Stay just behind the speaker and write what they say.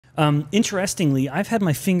Interestingly, I've had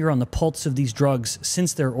my finger on the pulse of these drugs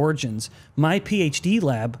since their origins. My PhD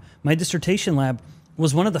lab, my dissertation lab,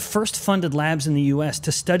 was one of the first funded labs in the US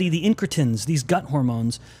to study the incretins, these gut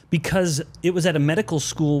hormones, because it was at a medical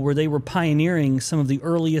school where they were pioneering some of the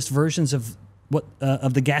earliest versions of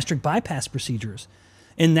the gastric bypass procedures.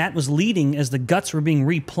 And that was leading, as the guts were being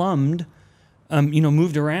re-plumbed,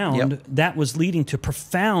 moved around, that was leading to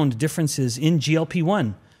profound differences in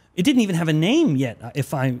GLP-1. It didn't even have a name yet,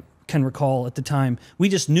 if I can recall at the time. We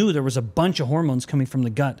just knew there was a bunch of hormones coming from the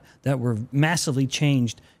gut that were massively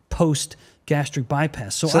changed post gastric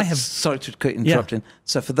bypass. So I have... Sorry to keep interrupting. Yeah.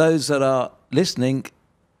 So for those that are listening,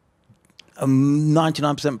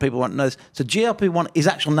 99% of people won't know this. So GLP-1 is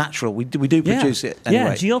actual natural. We do produce it anyway.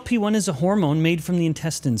 Yeah, GLP-1 is a hormone made from the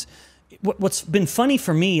intestines. What's been funny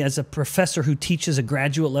for me as a professor who teaches a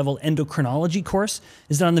graduate level endocrinology course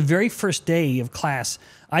is that on the very first day of class,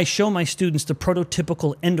 I show my students the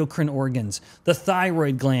prototypical endocrine organs, the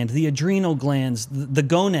thyroid gland, the adrenal glands, the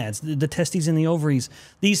gonads, the testes and the ovaries,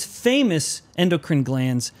 these famous endocrine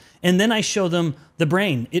glands. And then I show them the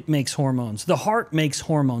brain. It makes hormones. The heart makes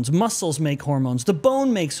hormones. Muscles make hormones. The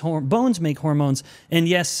bones make hormones. And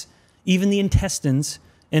yes, even the intestines.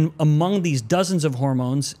 And among these dozens of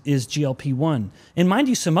hormones is GLP-1. And mind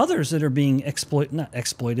you, some others that are being not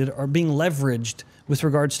exploited, are being leveraged with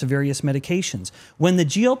regards to various medications. When the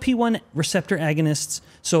GLP-1 receptor agonists,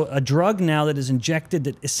 so a drug now that is injected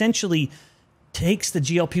that essentially takes the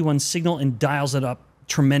GLP-1 signal and dials it up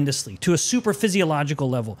tremendously to a superphysiological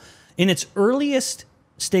level. In its earliest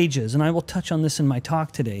stages, and I will touch on this in my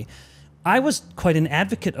talk today, I was quite an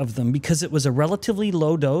advocate of them because it was a relatively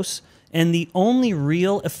low dose, and the only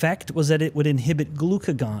real effect was that it would inhibit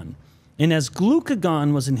glucagon. And as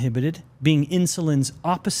glucagon was inhibited, being insulin's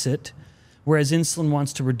opposite, whereas insulin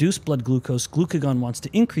wants to reduce blood glucose, glucagon wants to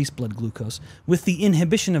increase blood glucose, with the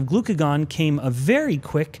inhibition of glucagon came a very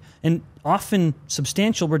quick and often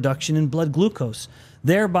substantial reduction in blood glucose,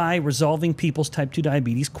 thereby resolving people's type 2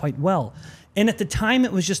 diabetes quite well. And at the time,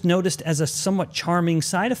 it was just noticed as a somewhat charming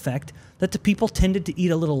side effect that the people tended to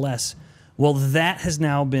eat a little less. Well, that has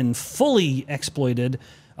now been fully exploited,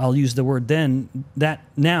 I'll use the word that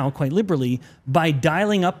now quite liberally, by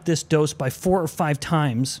dialing up this dose by 4 or 5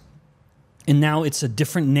 times. And now it's a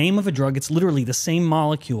different name of a drug. It's literally the same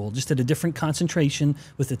molecule, just at a different concentration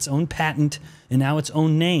with its own patent and now its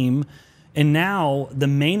own name. And now the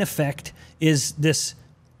main effect is this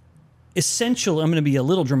essential, I'm going to be a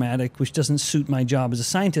little dramatic, which doesn't suit my job as a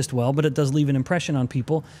scientist well, but it does leave an impression on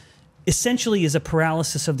people, essentially is a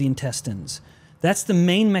paralysis of the intestines. That's the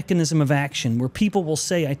main mechanism of action, where people will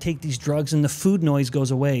say, I take these drugs and the food noise goes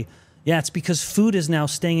away. Yeah, it's because food is now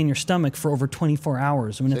staying in your stomach for over 24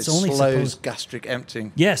 hours. I mean, so it's only slows gastric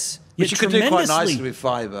emptying. Yes. Which you could do quite nicely with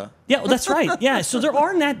fiber. Yeah, well, that's right. Yeah, so there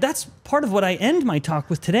are that's part of what I end my talk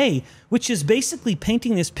with today, which is basically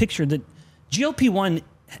painting this picture that GLP-1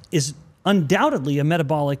 is undoubtedly a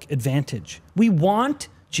metabolic advantage. We want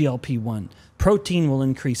GLP-1. Protein will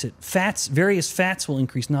increase it. Fats, various fats will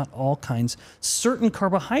increase, not all kinds. Certain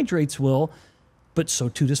carbohydrates will, but so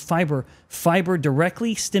too does fiber. Fiber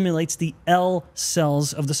directly stimulates the L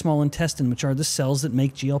cells of the small intestine, which are the cells that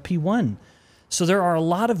make GLP-1. So there are a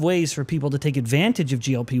lot of ways for people to take advantage of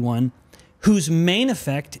GLP-1, whose main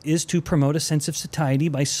effect is to promote a sense of satiety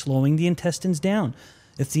by slowing the intestines down.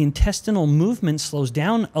 If the intestinal movement slows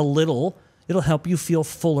down a little, it'll help you feel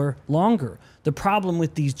fuller longer. The problem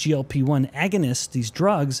with these GLP-1 agonists, these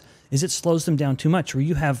drugs, is it slows them down too much, where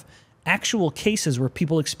you have actual cases where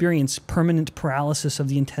people experience permanent paralysis of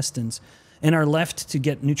the intestines and are left to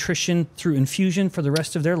get nutrition through infusion for the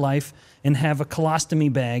rest of their life and have a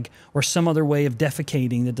colostomy bag or some other way of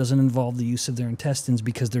defecating that doesn't involve the use of their intestines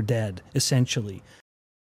because they're dead, essentially.